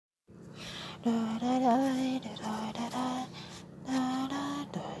I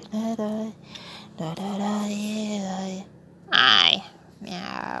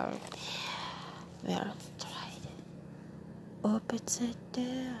meow. Well tried. Opposite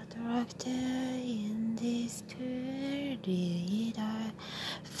attracted in this to read our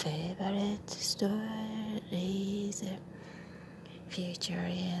favorite stories. Future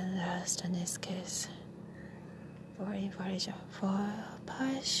in last and escapes. For information, for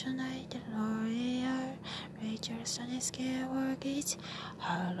passionate lawyer, Rachel Stanisky works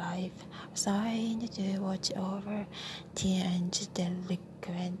her life assigned to watch over teenage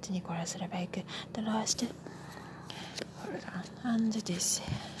delinquent Nicholas Rebecca, the last. Hold on, and this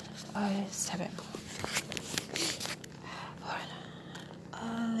 7. Hold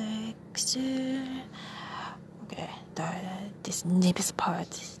on, Alex. Okay, this nibs part,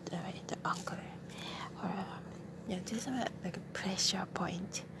 the uncle. Hold on. Yeah, this is like a pressure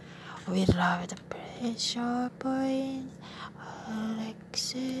point. We love the pressure point.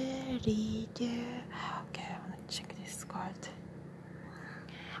 Alex reader. Okay, I want to check this card.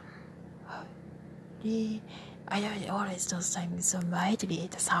 I always those times so might be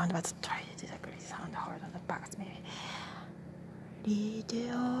the sound, but try to disagree. Sound hard on the back maybe. Read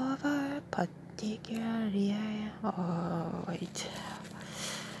over particularly. Oh wait,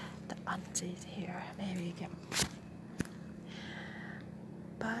 the answer is here. Maybe you can.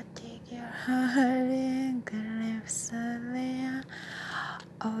 Particularly glimpses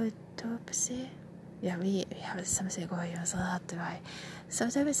autopsy. Yeah, we have something going on, so that's why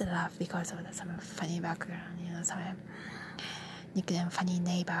sometimes I laugh because of some funny background, some nickname funny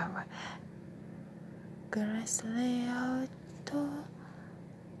neighbor. Glimpses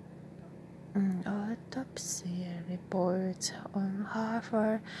autopsy reports on her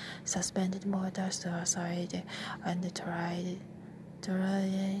for suspended motor suicide and tried to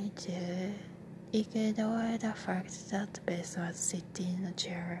ignore the fact that Beth was sitting in a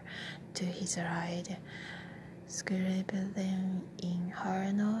chair to his right, scribbling in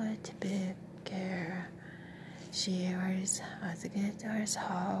her notebook. She was as good as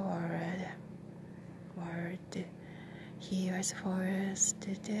her word. He was forced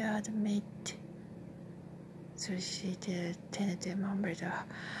to admit. So she tended to mumble to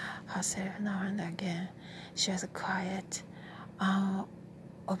herself now and again. She was quiet,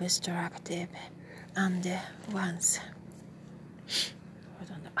 unobstructive, and once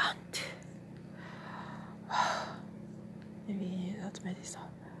was on the ant. Maybe that's medicine.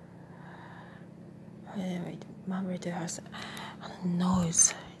 Wait, mumbled to herself.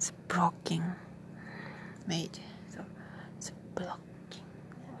 Noise is blocking. Made so it's blocking.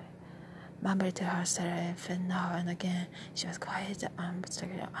 Mumbled to herself, and now and again she was quiet and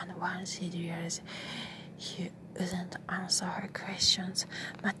once she realized he wouldn't answer her questions,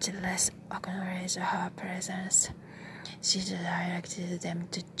 much less acknowledge her presence, she directed them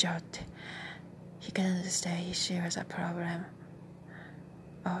to Jot. He couldn't say she was a problem.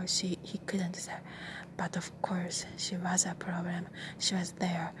 He couldn't say, but of course she was a problem. She was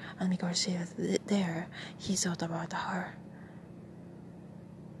there, and because she was there, he thought about her.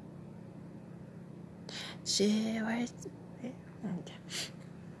 She was.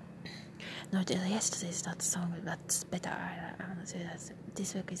 No, yesterday's that song that's better. I want to say that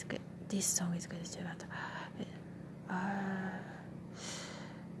this week is good. This song is good too. But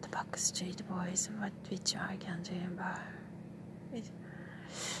the Backstreet Boys, which I can't remember.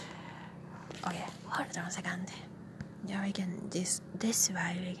 Okay, hold on a second. Yeah, we can this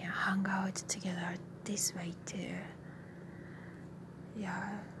way we can hang out together this way too.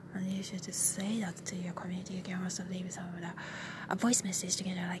 Yeah. And you should say that to your community. You can also leave some of a voice message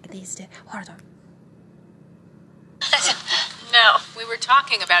together like this. Hold on. No, we were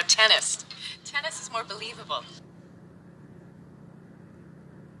talking about tennis. Tennis is more believable.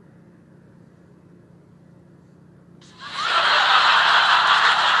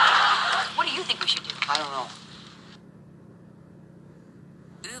 What do you think we should do? I don't know.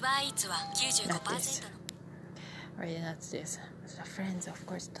 Right, that's this. The friends, of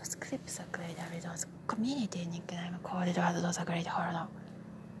course, those clips are great. Those community nickname called those are great. Hold on.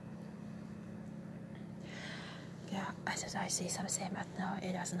 Yeah, I thought I see something, but no,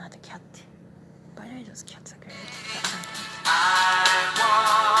 it was not a cat. By the way, those cats are great.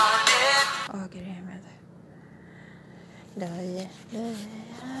 Okay,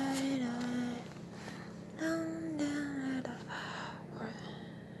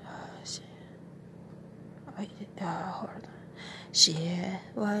 hold on. She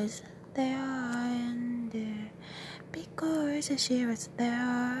was there, and because she was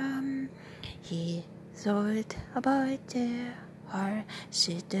there, he thought about her.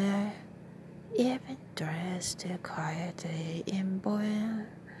 She even dressed quietly in boy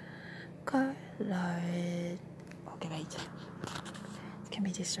color. Okay, wait. It can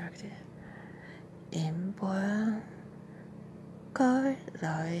be distracted. In boy colored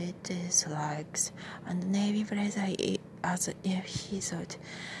slacks and navy blazer as if he thought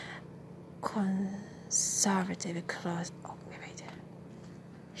conservative clothes. Okay, wait.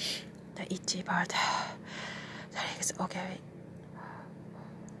 The itchy part. That is okay.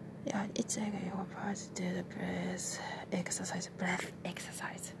 Yeah, it's like your part to the breath exercise.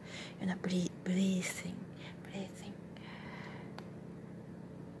 Breathing.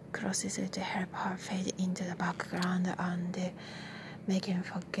 Crosses to help her fade into the background and make him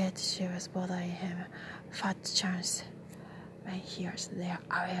forget she was bothering him. Fat chance. When he was there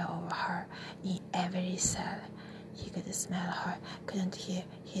aware of her in every cell. He could smell her, couldn't he?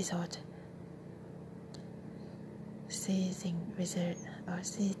 He thought. Seething with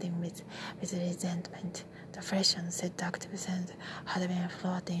resentment. The fresh and seductive scent had been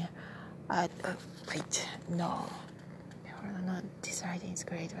floating. Wait, no. Not this writing is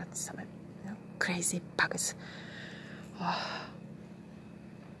great, but some crazy bugs. Oh.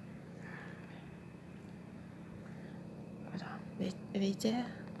 Hold on. Wait.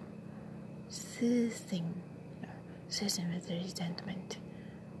 Soothing with resentment.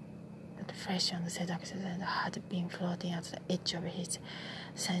 The fresh and seductive scent had been floating at the edge of his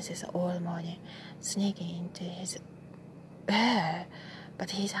senses all morning, sneaking into his.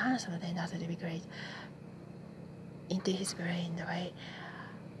 But his handsome turned out to be great. Into his brain the way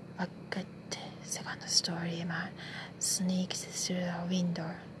a good second story man sneaks through a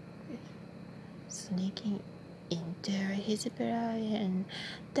window. Sneaking into his brain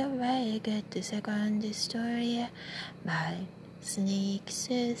the way a good second story man sneaks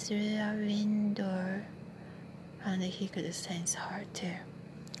through a window. And he could sense her too.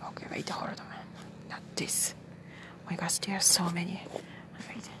 Okay, wait, hold on. Not this. Oh my gosh, there are so many.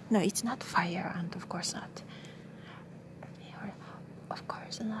 Wait. No, it's not fire, and of course not. Of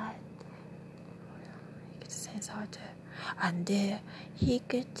course not. He could sense her too. And he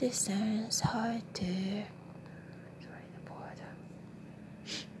could sense her too. Sorry, the board.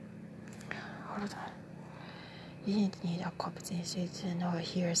 Hold on. You didn't need a competency to know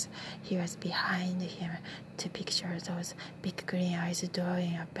he was behind him to picture those big green eyes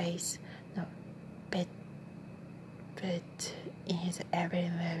drawing a base. No, bet in his every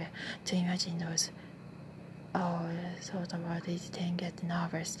move to imagine those. Oh, thought about it, then get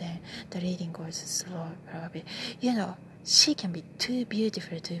nervous, then the reading goes slow, probably. She can be too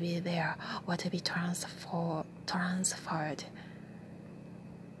beautiful to be there or to be transferred.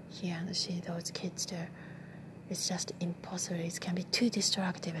 He and she, those kids too. It's just impossible. It can be too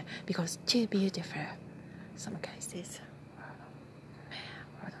destructive because too beautiful. Some cases.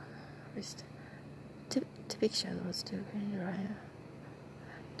 Hold on. To picture those two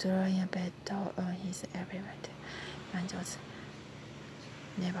drawing a bed on his everyment, and just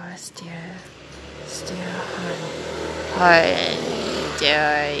never still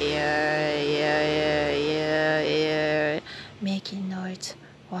making noise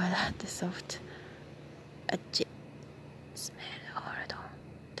while the soft smell. Hold on.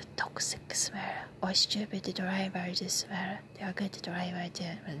 The toxic smell or stupid driver's smell. They are good driver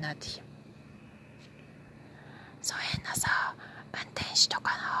too, but not him. そう変なさ運転手と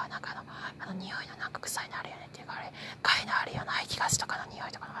かのなんかの匂いのなんか臭いのあるよねっていうかあれ害のあるような排気ガスとかの匂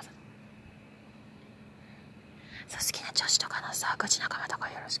いとかのまずそう好きな女子とかのさガチ仲間とか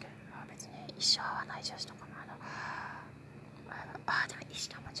よろしく別に一生会わない女子とかもでも一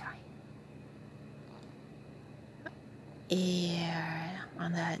生もちろんYeah,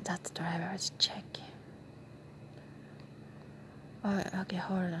 and that driver was checking. Oh, okay,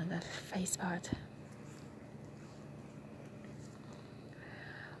 hold on, the face part.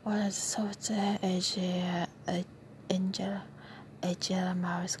 Or the soft edgy angel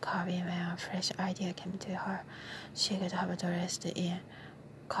mouth carving when a fresh idea came to her. She could have dressed in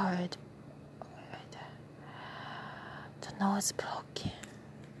colored. The nose blocking.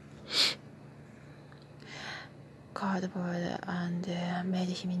 Cardboard and made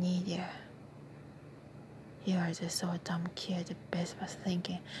him needier. He was so damn cute, Beth was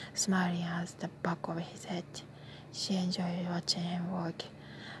thinking, smiling at the back of his head. She enjoyed watching him walk,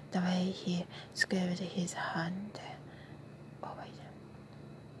 the way he squeezed his hand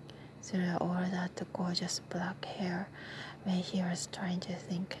through all that gorgeous black hair when he was trying to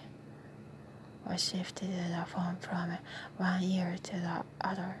think, or shifted the phone from one ear to the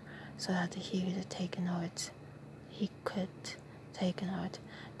other so that he could take notes.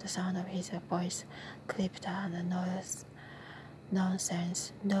 The sound of his voice clipped and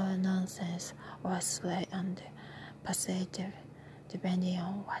nonsense, no nonsense, or slight and positive, depending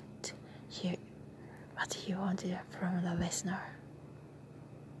on what he wanted from the listener.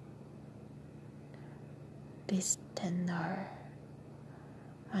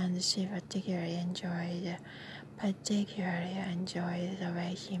 And she particularly enjoyed the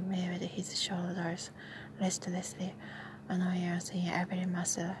way he moved his shoulders restlessly, annoyance in every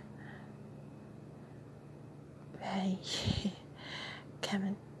muscle. When he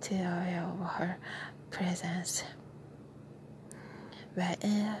came to aware of her presence,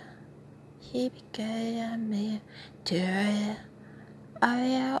 when he became too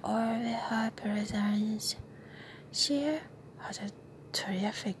aware of her presence, she had a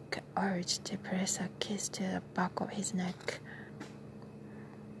terrific urge to press a kiss to the back of his neck.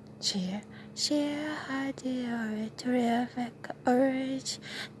 She had a terrific urge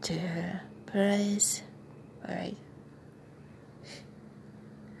to press. Right.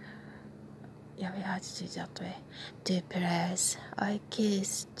 やべ、8時だとTo press a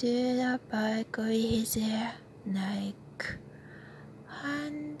kiss to the back of his neck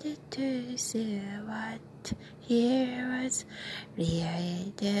and to see what he was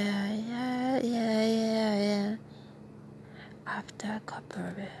really doing. After a couple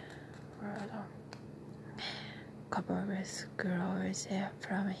of scrolls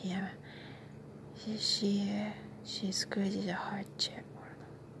from him, she squeezed her chair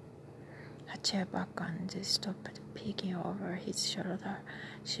back and stopped peeking over his shoulder.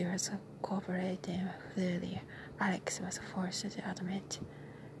 She was cooperating fully, Alex was forced to admit,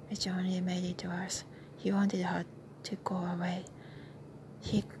 which only made it worse. He wanted her to go away.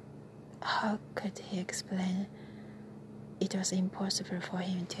 How could he explain? It was impossible for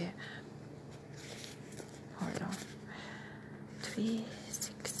him to. Hold on.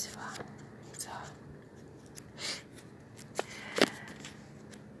 361. So.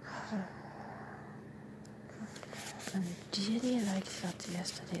 I really liked that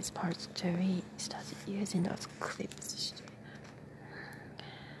yesterday's part 3 started using those clips.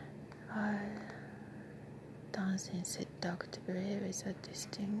 Dancing seductively with a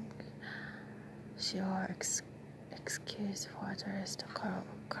distinct sure excuse for the rest of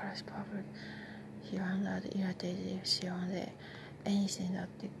Cara's public. He wondered irritated if she wanted anything that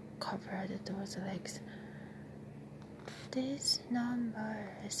covered those legs. This number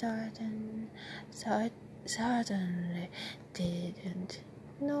certainly didn't,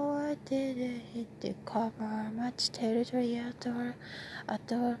 nor did it cover much territory at all.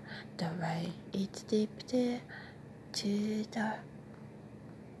 The way it dipped to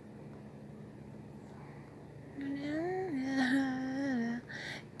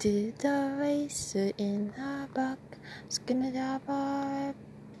the waist in her back, skimmed above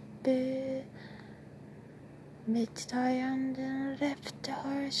mid-thigh and left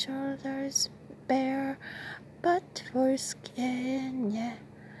her shoulders bare, but for skin,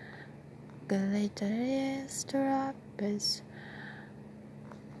 glittery straps.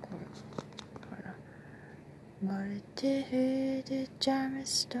 Multitude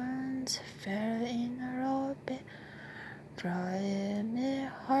gemstones fell in a row from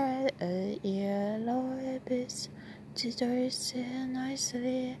her yellow abyss. Jitters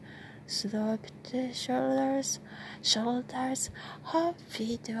nicely sloped shoulders, her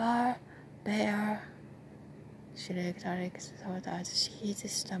feet were bare. She looked Alex thought as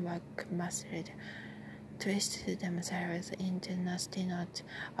his stomach muscled, twisted themselves into nasty knots,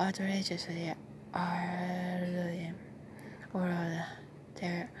 outrageously early.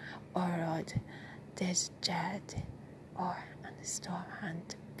 There's Jed, and Storm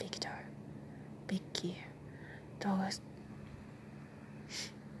and Vicky. Those.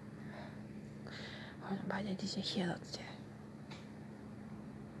 Hold on, why did you hear that?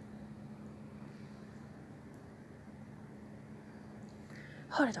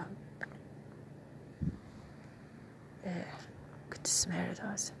 Hold on. Could smell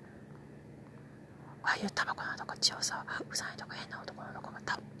those. ああいうタバコのとこ血をさ、うさいとか変な男のとこが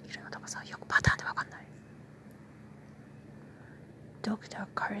いるのとかさ、よくパターンでわかんない。Dr.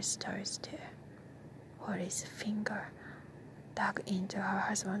 Carstairs hold his finger dug into her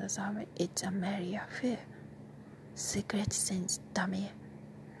husband's arm. It's Amelia who? Secret sense dummy.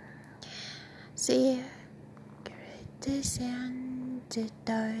 Secret sense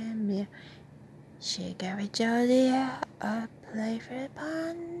dummy. She gave Jodie a playful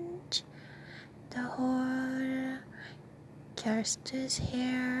punch. The whole Kirsten's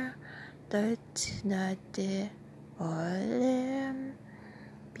hair does not all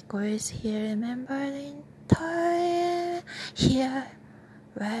because he remembered in time here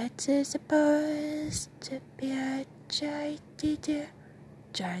was supposed to be a giant Jordid,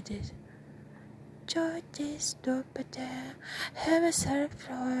 Jordid, Jordid, stopped himself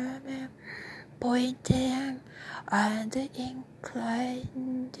from pointing and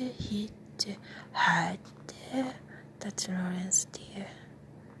inclined hit had that's Lawrence dear.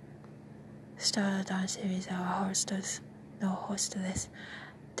 Started dancing with our hostess, no hostess,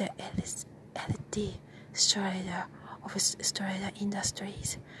 the LD Strider of Strider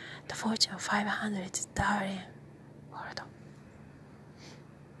Industries, the Fortune 500 darling. Hold on.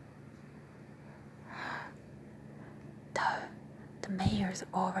 The mayor's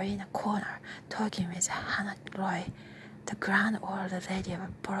over in a corner talking with Hannah Roy, the grand old lady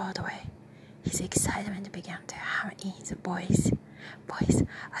of Broadway. His excitement began to hammer in his voice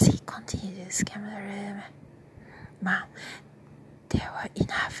as he continued to scan the room. Man, there were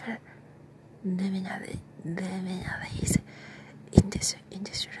enough luminaries in this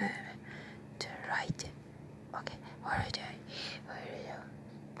room to write. Okay, what are you doing?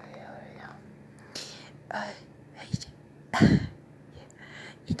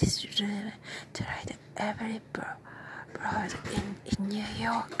 In this room to write every broad in New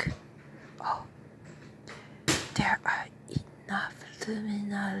York. Oh, there are enough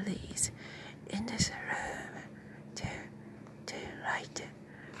luminaries in this room to write.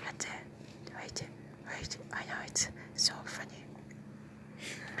 Wait, I know it's so funny.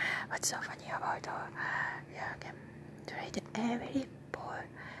 What's so funny about to write every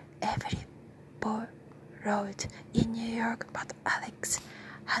boy wrote in New York, but Alex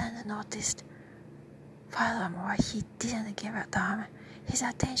hadn't noticed. Furthermore, he didn't give a damn. His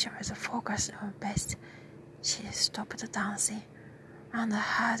attention was focused on Beth. She stopped dancing and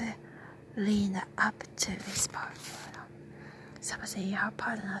had leaned up to whisper something in her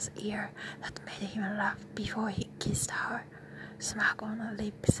partner's ear that made him laugh before he kissed her. Smack on the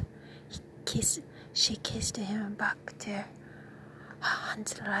lips. She kissed him back there. Her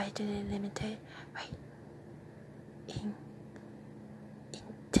hands lightly limited.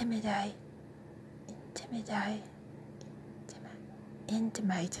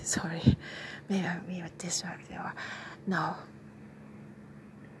 Intimate, sorry. Maybe we were distracted or no.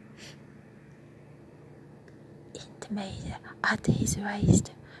 Intimate at his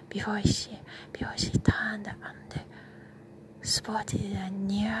waist before she turned and spotted the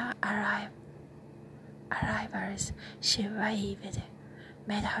new arrivals. She waved,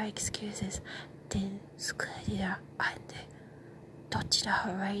 made her excuses, then scooted and dodged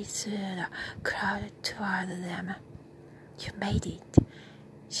her way through the crowd toward them. You made it.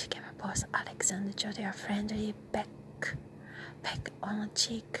 She gave both Alex and Jody a friendly peck on the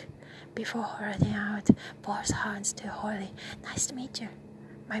cheek before holding out both hands to Holly. Nice to meet you.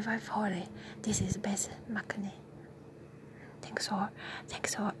 My wife Holly. This is Beth McNee. Thanks for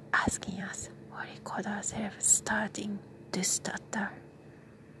asking us. Holly called herself starting to stutter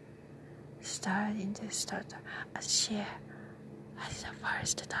as she had the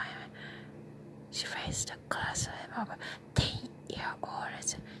first time she faced a classroom of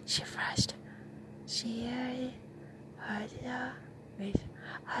 10-year-olds. She flashed. She heard with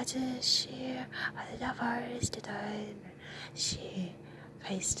as she had the first time she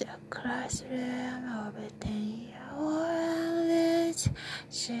faced a classroom of 10-year-olds.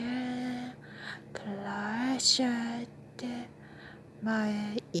 She pressured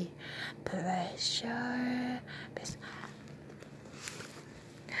my pressure.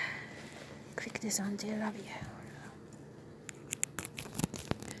 Click this on the love you.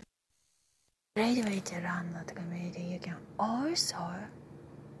 Great way to run the community. You can also,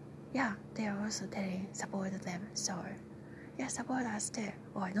 they are also telling support them. So, support us too.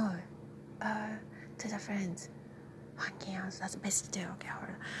 Or no, to the friends. Hanging out, that's best too. Okay,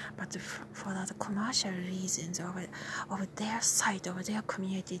 but for that commercial reasons of their site, of their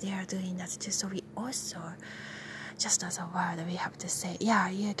community, they are doing that too. So we also, just as a word, we have to say,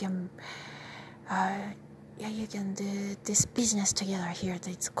 you can. You can do this business together here.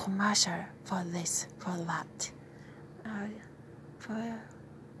 It's commercial for this, for that,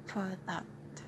 for that.